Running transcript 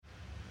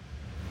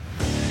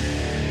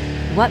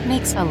What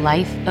makes a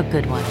life a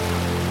good one?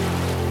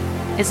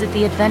 Is it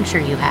the adventure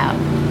you have?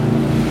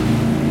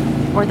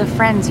 Or the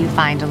friends you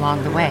find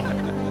along the way?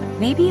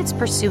 Maybe it's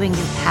pursuing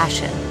your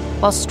passion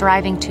while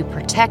striving to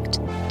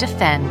protect,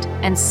 defend,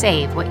 and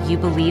save what you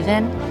believe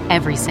in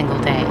every single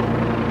day.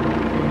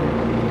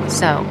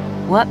 So,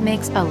 what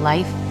makes a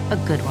life a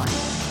good one?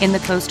 In the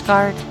Coast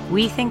Guard,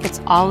 we think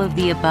it's all of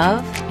the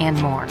above and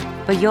more,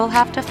 but you'll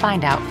have to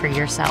find out for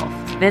yourself.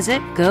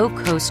 Visit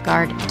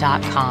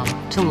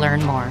gocoastguard.com to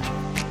learn more.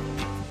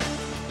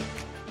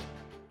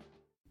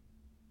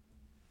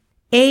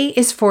 A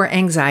is for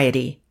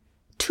anxiety.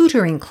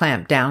 Tutoring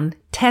clampdown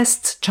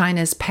tests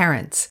China's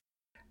parents.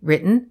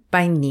 Written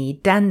by Ni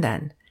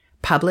Dandan.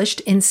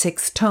 Published in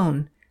 6th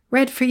Tone.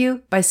 Read for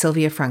you by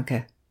Sylvia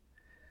Franke.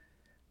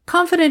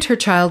 Confident her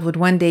child would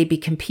one day be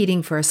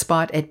competing for a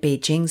spot at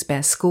Beijing's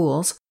best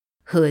schools,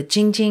 He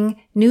Jingjing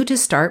knew to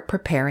start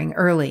preparing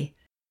early.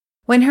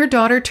 When her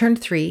daughter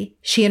turned 3,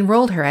 she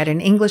enrolled her at an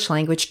English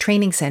language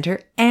training center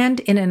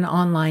and in an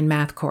online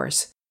math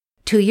course.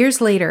 2 years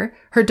later,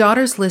 her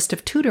daughter's list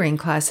of tutoring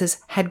classes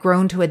had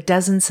grown to a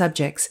dozen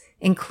subjects,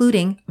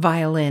 including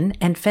violin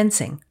and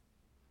fencing.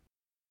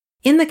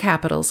 In the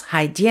capital's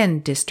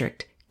Haidian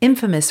district,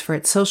 infamous for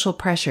its social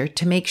pressure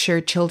to make sure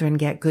children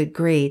get good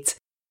grades,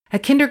 a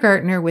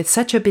kindergartner with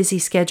such a busy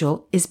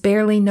schedule is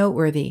barely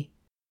noteworthy.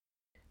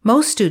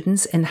 Most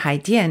students in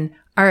Haidian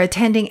are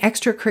attending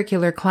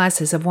extracurricular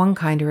classes of one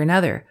kind or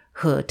another,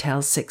 He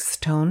tells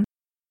 6th Tone.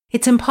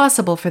 It's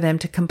impossible for them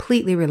to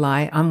completely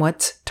rely on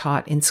what's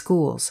taught in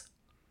schools.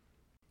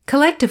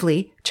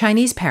 Collectively,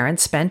 Chinese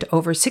parents spent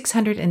over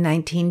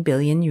 619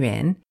 billion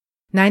yuan,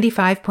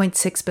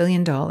 $95.6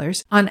 billion,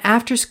 on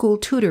after-school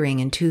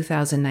tutoring in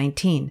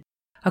 2019,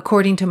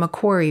 according to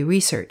Macquarie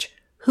Research,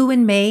 who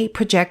in May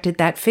projected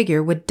that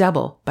figure would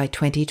double by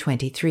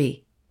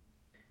 2023.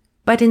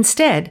 But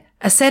instead,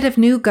 a set of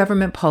new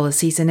government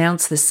policies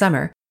announced this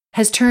summer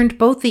has turned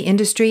both the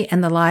industry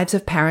and the lives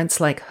of parents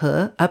like He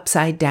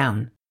upside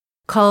down.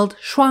 Called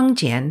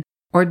Shuangjian,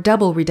 or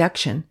double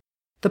reduction,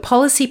 the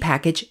policy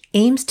package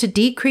aims to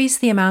decrease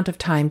the amount of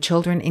time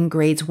children in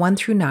grades 1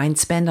 through 9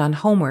 spend on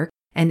homework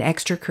and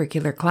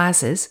extracurricular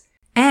classes,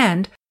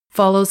 and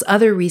follows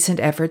other recent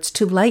efforts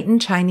to lighten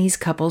Chinese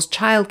couples'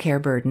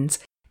 childcare burdens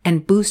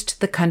and boost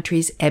the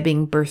country's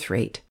ebbing birth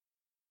rate.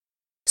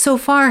 So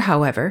far,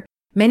 however,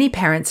 many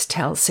parents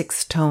tell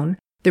 6th Tone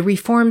the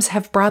reforms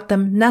have brought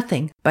them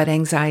nothing but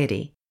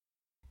anxiety.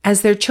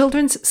 As their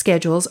children's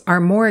schedules are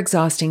more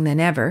exhausting than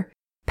ever,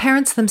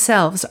 parents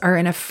themselves are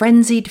in a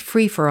frenzied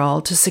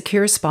free-for-all to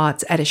secure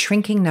spots at a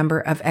shrinking number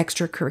of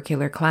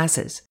extracurricular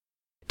classes.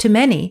 To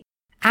many,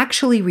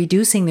 actually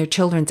reducing their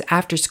children's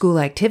after-school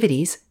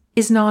activities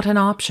is not an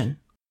option.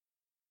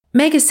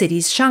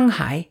 Megacities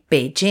Shanghai,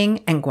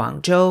 Beijing, and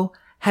Guangzhou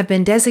have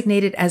been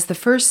designated as the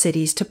first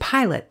cities to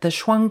pilot the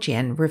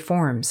Shuangjian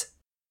reforms.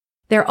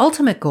 Their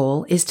ultimate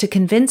goal is to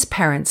convince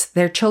parents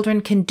their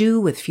children can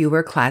do with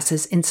fewer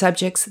classes in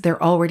subjects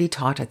they're already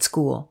taught at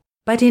school.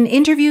 But in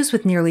interviews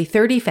with nearly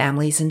 30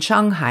 families in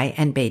Shanghai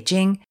and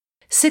Beijing,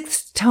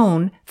 6th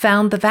Tone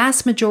found the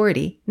vast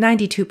majority,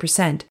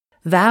 92%,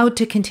 vowed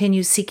to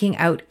continue seeking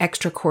out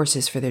extra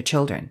courses for their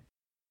children.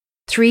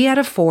 3 out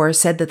of 4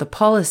 said that the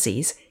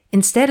policies,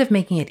 instead of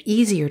making it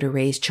easier to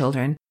raise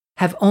children,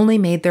 have only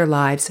made their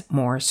lives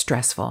more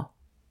stressful.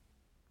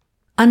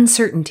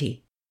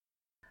 Uncertainty.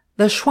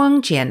 The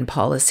Shuangjian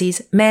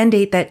policies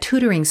mandate that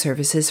tutoring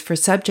services for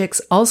subjects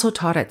also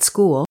taught at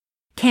school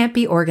can't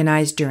be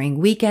organized during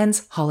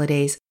weekends,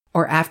 holidays,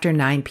 or after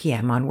 9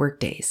 p.m. on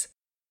workdays.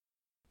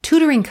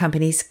 Tutoring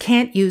companies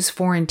can't use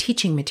foreign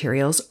teaching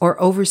materials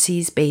or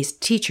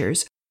overseas-based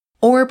teachers,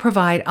 or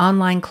provide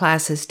online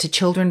classes to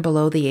children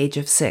below the age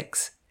of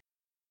 6.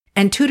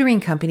 And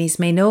tutoring companies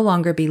may no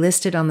longer be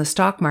listed on the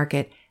stock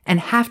market and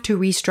have to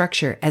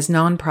restructure as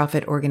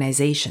non-profit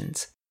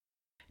organizations.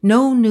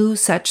 No new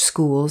such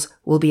schools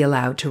will be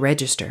allowed to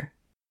register.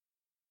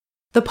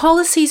 The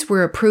policies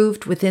were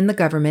approved within the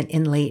government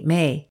in late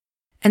May,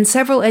 and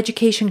several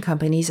education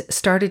companies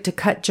started to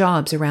cut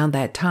jobs around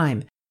that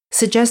time,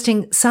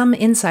 suggesting some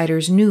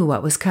insiders knew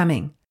what was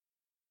coming.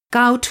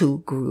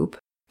 Gaotu Group,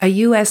 a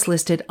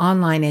U.S.-listed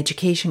online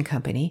education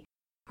company,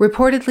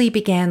 reportedly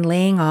began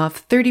laying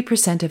off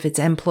 30% of its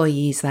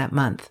employees that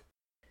month.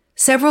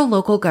 Several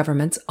local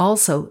governments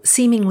also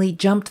seemingly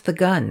jumped the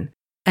gun,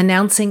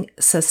 announcing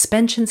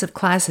suspensions of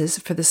classes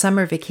for the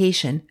summer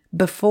vacation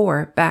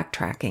before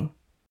backtracking.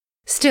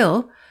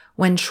 Still,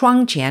 when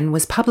Shuangjian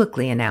was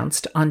publicly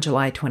announced on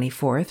July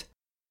 24th,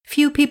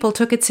 few people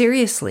took it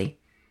seriously.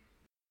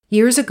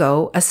 Years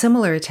ago, a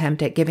similar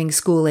attempt at giving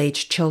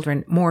school-aged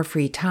children more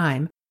free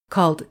time,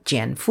 called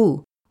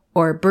jianfu,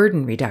 or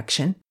burden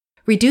reduction,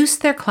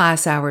 reduced their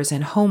class hours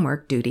and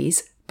homework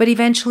duties, but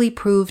eventually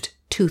proved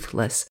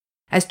toothless,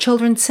 as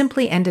children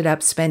simply ended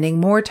up spending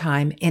more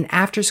time in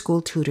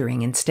after-school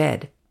tutoring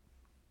instead.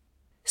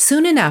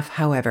 Soon enough,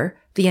 however,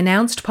 the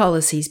announced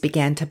policies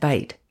began to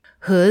bite.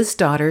 He's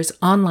daughter's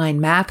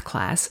online math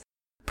class,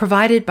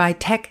 provided by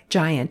tech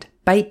giant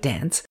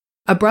ByteDance,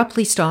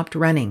 abruptly stopped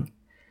running,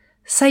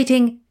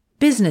 citing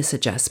business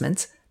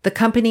adjustments, the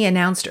company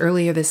announced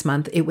earlier this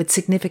month it would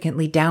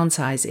significantly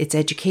downsize its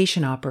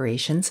education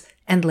operations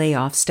and lay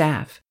off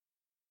staff.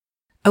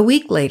 A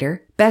week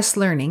later, Best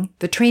Learning,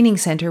 the training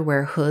center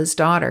where He's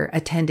daughter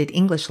attended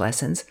English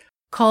lessons,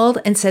 called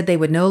and said they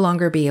would no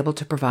longer be able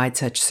to provide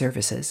such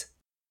services.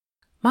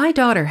 My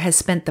daughter has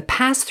spent the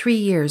past 3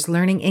 years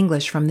learning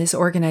English from this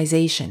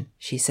organization,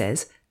 she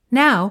says.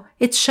 Now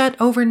it's shut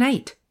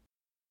overnight.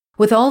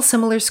 With all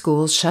similar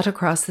schools shut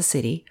across the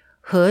city,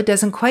 He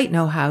doesn't quite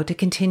know how to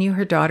continue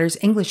her daughter's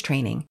English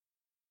training.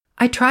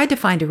 I tried to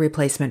find a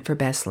replacement for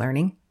Best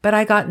Learning, but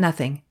I got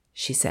nothing,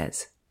 she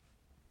says.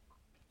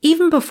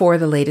 Even before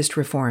the latest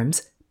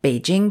reforms,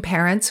 Beijing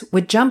parents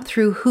would jump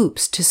through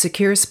hoops to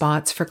secure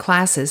spots for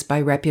classes by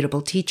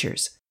reputable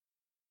teachers.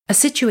 A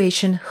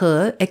situation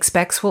He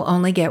expects will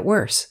only get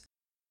worse.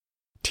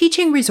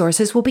 Teaching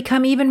resources will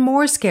become even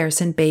more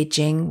scarce in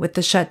Beijing with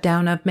the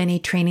shutdown of many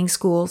training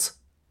schools.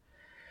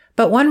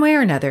 But one way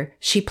or another,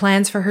 she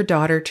plans for her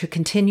daughter to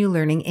continue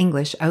learning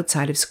English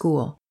outside of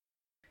school.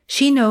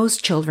 She knows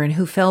children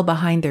who fell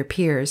behind their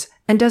peers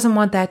and doesn't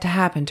want that to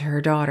happen to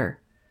her daughter.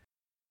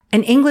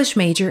 An English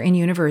major in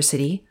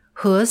university,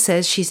 He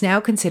says she's now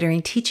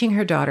considering teaching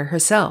her daughter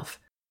herself.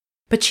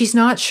 But she's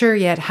not sure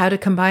yet how to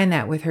combine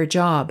that with her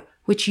job,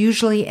 which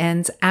usually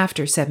ends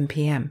after 7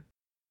 p.m.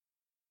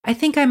 I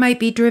think I might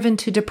be driven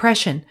to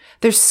depression.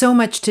 There's so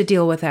much to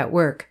deal with at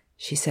work,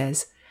 she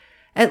says.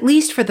 At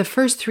least for the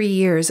first 3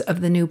 years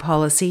of the new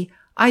policy,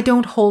 I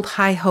don't hold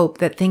high hope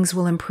that things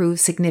will improve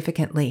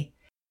significantly.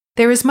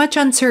 There is much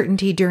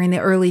uncertainty during the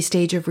early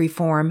stage of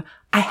reform.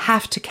 I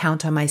have to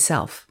count on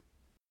myself.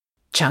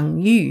 Cheng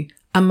Yu,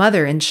 a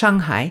mother in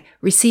Shanghai,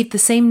 received the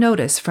same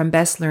notice from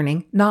Best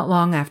Learning not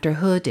long after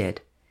He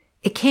did.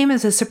 It came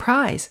as a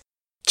surprise.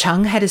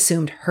 Cheng had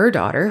assumed her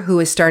daughter, who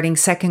is starting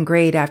 2nd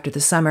grade after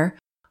the summer,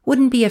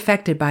 wouldn't be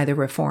affected by the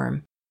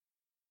reform.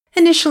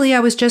 Initially, I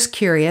was just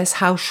curious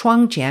how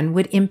Shuangjian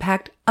would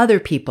impact other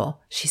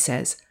people, she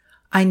says.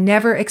 I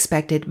never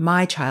expected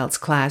my child's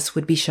class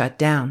would be shut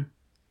down.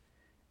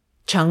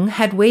 Cheng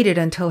had waited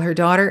until her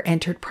daughter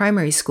entered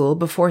primary school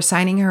before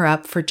signing her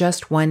up for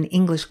just one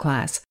English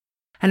class,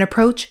 an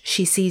approach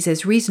she sees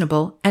as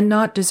reasonable and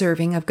not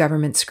deserving of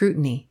government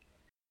scrutiny.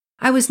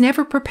 I was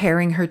never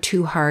preparing her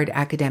too hard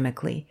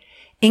academically.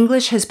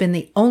 English has been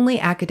the only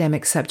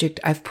academic subject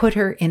I've put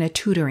her in a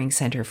tutoring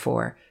center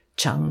for,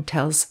 Cheng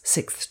tells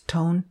Sixth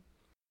Tone.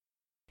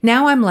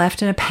 Now I'm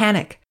left in a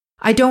panic.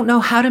 I don't know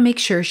how to make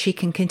sure she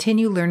can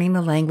continue learning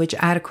the language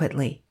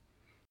adequately.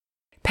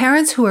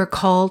 Parents who are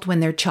called when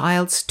their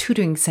child's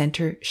tutoring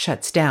center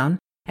shuts down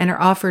and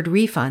are offered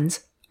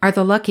refunds are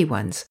the lucky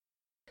ones.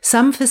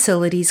 Some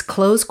facilities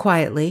close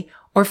quietly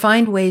or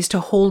find ways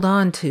to hold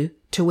on to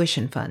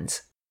tuition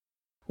funds.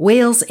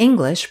 Wales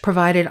English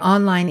provided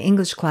online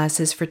English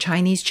classes for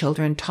Chinese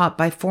children taught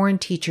by foreign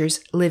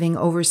teachers living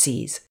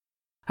overseas,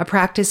 a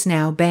practice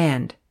now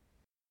banned.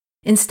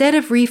 Instead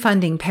of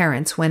refunding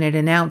parents when it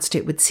announced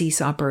it would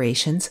cease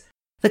operations,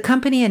 the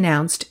company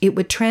announced it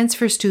would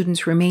transfer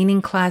students'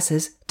 remaining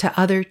classes to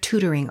other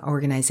tutoring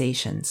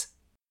organizations.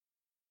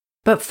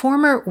 But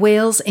former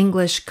Wales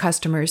English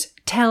customers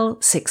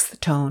tell Sixth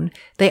Tone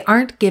they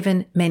aren't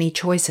given many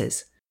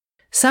choices.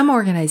 Some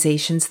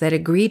organizations that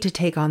agree to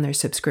take on their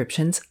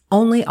subscriptions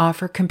only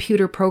offer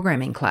computer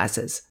programming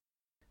classes.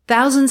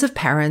 Thousands of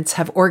parents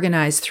have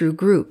organized through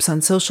groups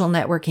on social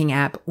networking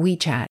app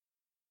WeChat.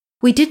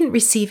 We didn't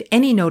receive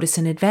any notice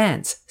in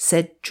advance,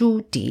 said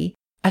Zhu Di,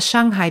 a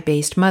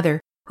Shanghai-based mother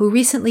who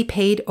recently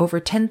paid over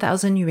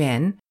 10,000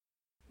 yuan,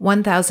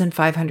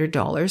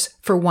 $1,500,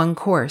 for one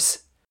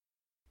course.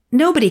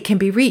 Nobody can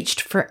be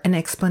reached for an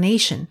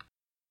explanation.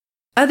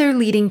 Other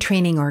leading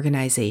training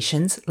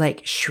organizations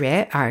like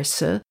Xue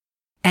Arse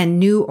and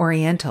New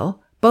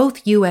Oriental,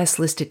 both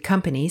U.S.-listed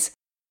companies,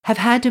 have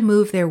had to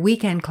move their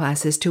weekend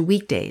classes to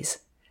weekdays.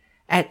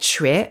 At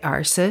Xue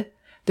Arse,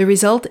 the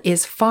result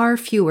is far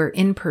fewer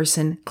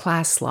in-person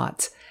class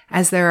slots,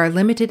 as there are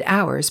limited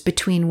hours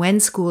between when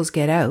schools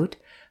get out,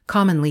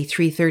 commonly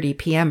 3:30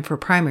 p.m. for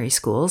primary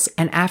schools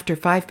and after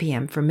 5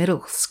 p.m. for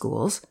middle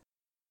schools,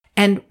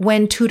 and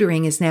when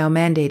tutoring is now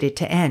mandated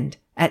to end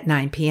at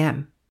 9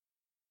 p.m.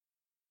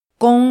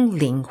 Gong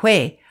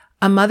Linghui,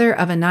 a mother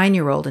of a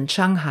 9-year-old in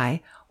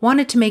Shanghai,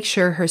 wanted to make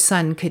sure her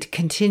son could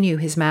continue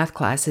his math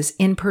classes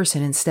in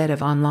person instead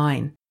of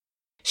online.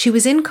 She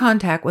was in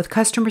contact with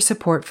customer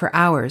support for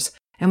hours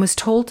and was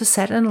told to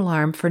set an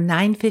alarm for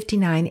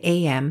 9:59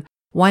 a.m.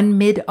 one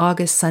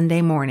mid-August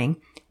Sunday morning,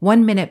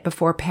 1 minute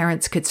before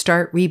parents could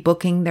start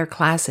rebooking their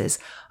classes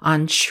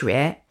on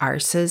Xue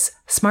Arse's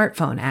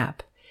smartphone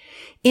app.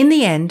 In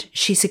the end,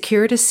 she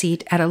secured a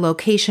seat at a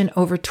location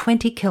over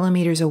 20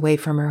 kilometers away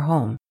from her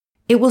home.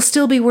 It will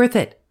still be worth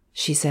it,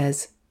 she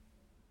says.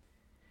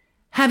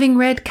 Having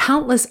read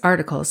countless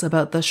articles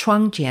about the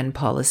Shuangjian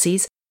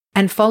policies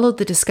and followed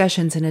the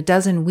discussions in a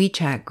dozen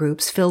WeChat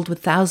groups filled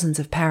with thousands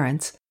of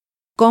parents,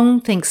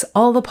 Gong thinks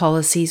all the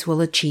policies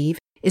will achieve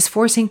is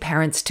forcing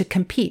parents to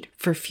compete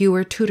for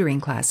fewer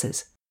tutoring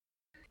classes.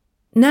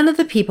 None of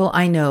the people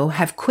I know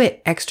have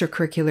quit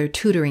extracurricular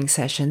tutoring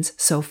sessions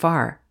so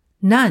far.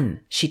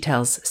 None, she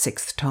tells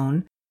Sixth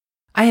Tone.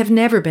 I have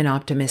never been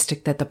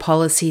optimistic that the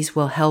policies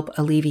will help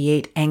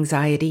alleviate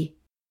anxiety.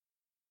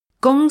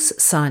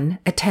 Gong's son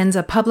attends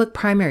a public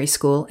primary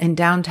school in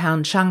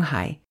downtown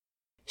Shanghai.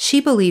 She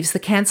believes the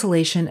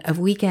cancellation of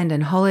weekend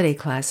and holiday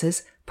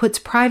classes puts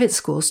private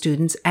school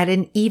students at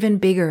an even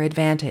bigger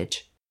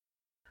advantage.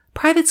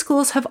 Private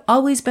schools have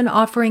always been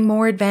offering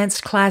more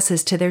advanced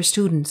classes to their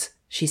students,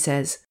 she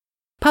says.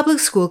 Public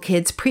school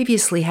kids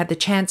previously had the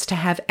chance to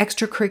have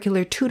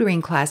extracurricular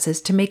tutoring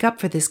classes to make up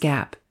for this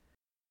gap.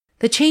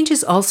 The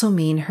changes also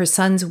mean her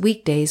son's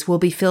weekdays will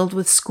be filled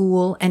with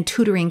school and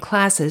tutoring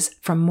classes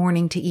from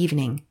morning to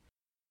evening.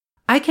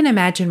 I can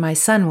imagine my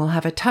son will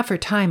have a tougher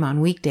time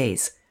on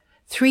weekdays.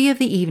 3 of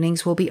the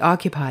evenings will be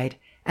occupied,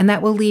 and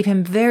that will leave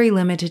him very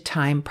limited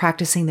time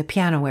practicing the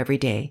piano every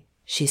day,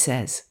 she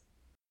says.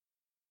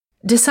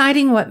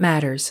 Deciding what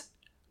matters.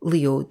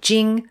 Liu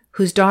Jing,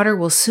 whose daughter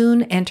will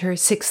soon enter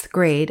 6th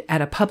grade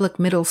at a public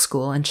middle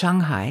school in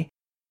Shanghai,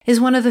 is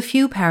one of the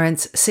few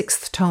parents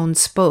Sixth Tone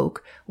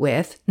spoke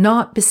with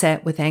not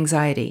beset with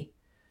anxiety.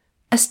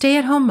 A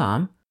stay-at-home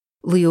mom,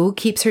 Liu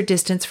keeps her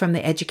distance from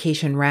the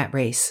education rat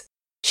race.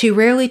 She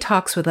rarely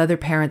talks with other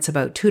parents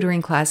about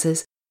tutoring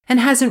classes and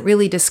hasn't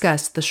really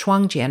discussed the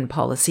Shuangjian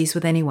policies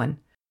with anyone.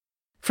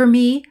 For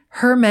me,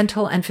 her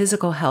mental and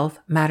physical health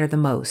matter the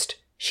most,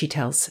 she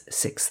tells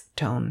Sixth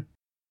Tone.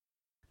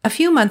 A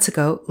few months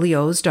ago,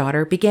 Liu's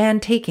daughter began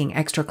taking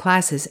extra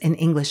classes in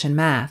English and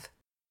math.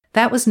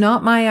 That was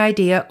not my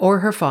idea or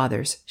her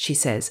father's, she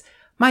says.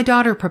 My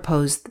daughter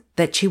proposed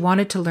that she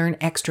wanted to learn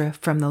extra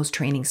from those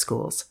training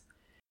schools.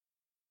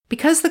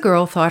 Because the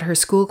girl thought her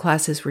school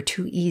classes were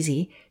too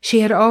easy,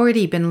 she had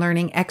already been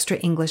learning extra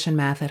English and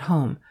math at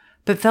home,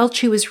 but felt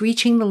she was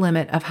reaching the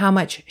limit of how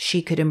much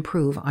she could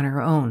improve on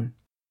her own.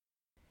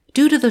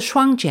 Due to the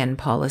Shuangjian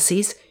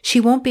policies,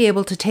 she won't be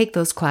able to take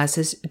those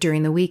classes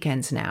during the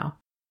weekends now.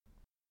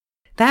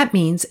 That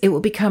means it will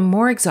become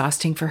more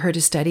exhausting for her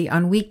to study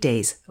on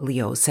weekdays,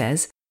 Liu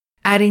says,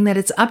 adding that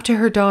it's up to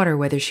her daughter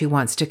whether she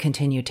wants to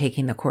continue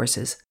taking the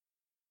courses.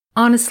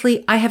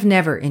 Honestly, I have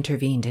never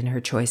intervened in her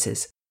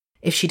choices.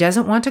 If she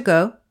doesn't want to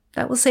go,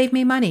 that will save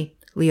me money,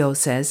 Liu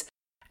says,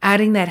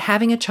 adding that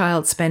having a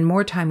child spend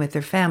more time with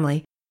their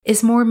family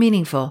is more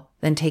meaningful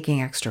than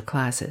taking extra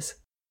classes.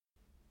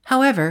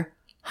 However,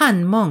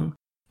 Han Meng,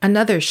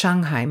 another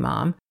Shanghai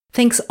mom,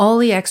 thinks all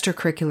the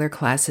extracurricular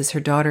classes her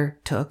daughter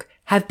took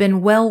have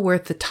been well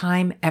worth the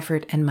time,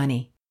 effort, and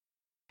money.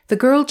 The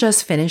girl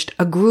just finished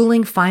a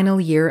grueling final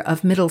year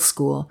of middle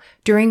school,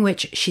 during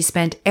which she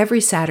spent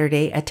every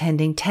Saturday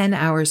attending 10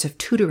 hours of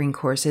tutoring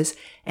courses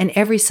and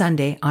every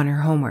Sunday on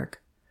her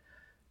homework.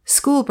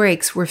 School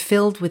breaks were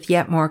filled with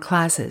yet more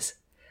classes,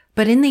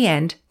 but in the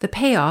end, the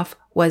payoff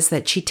was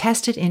that she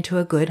tested into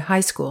a good high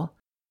school.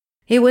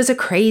 It was a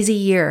crazy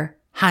year,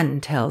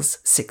 Han tells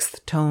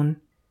Sixth Tone.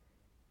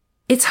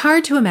 It's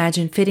hard to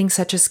imagine fitting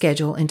such a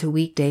schedule into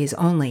weekdays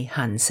only,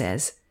 Han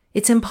says.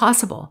 It's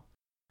impossible.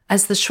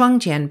 As the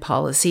Shuangjian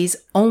policies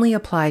only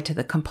apply to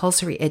the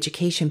compulsory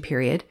education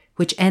period,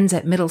 which ends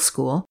at middle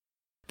school,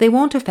 they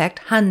won't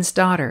affect Han's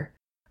daughter,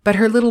 but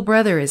her little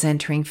brother is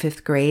entering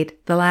 5th grade,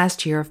 the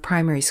last year of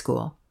primary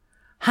school.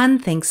 Han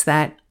thinks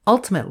that,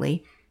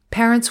 ultimately,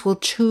 parents will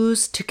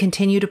choose to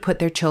continue to put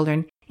their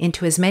children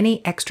into as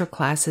many extra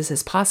classes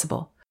as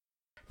possible,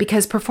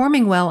 because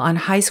performing well on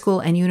high school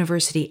and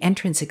university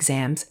entrance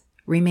exams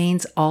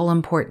remains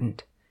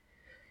all-important.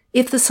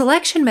 If the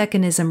selection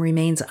mechanism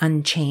remains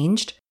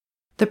unchanged,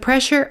 the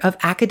pressure of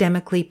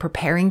academically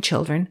preparing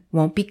children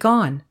won't be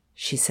gone,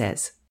 she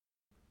says.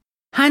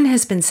 Han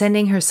has been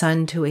sending her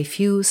son to a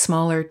few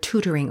smaller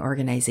tutoring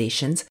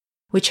organizations,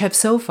 which have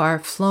so far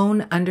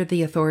flown under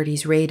the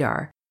authorities'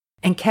 radar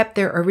and kept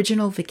their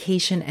original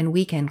vacation and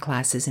weekend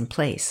classes in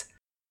place.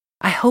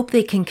 I hope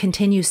they can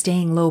continue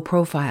staying low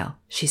profile,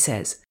 she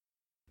says.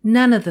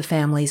 None of the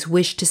families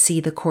wish to see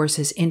the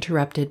courses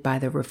interrupted by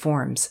the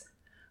reforms.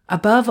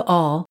 Above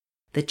all,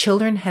 the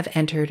children have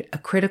entered a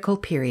critical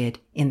period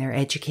in their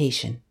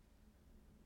education.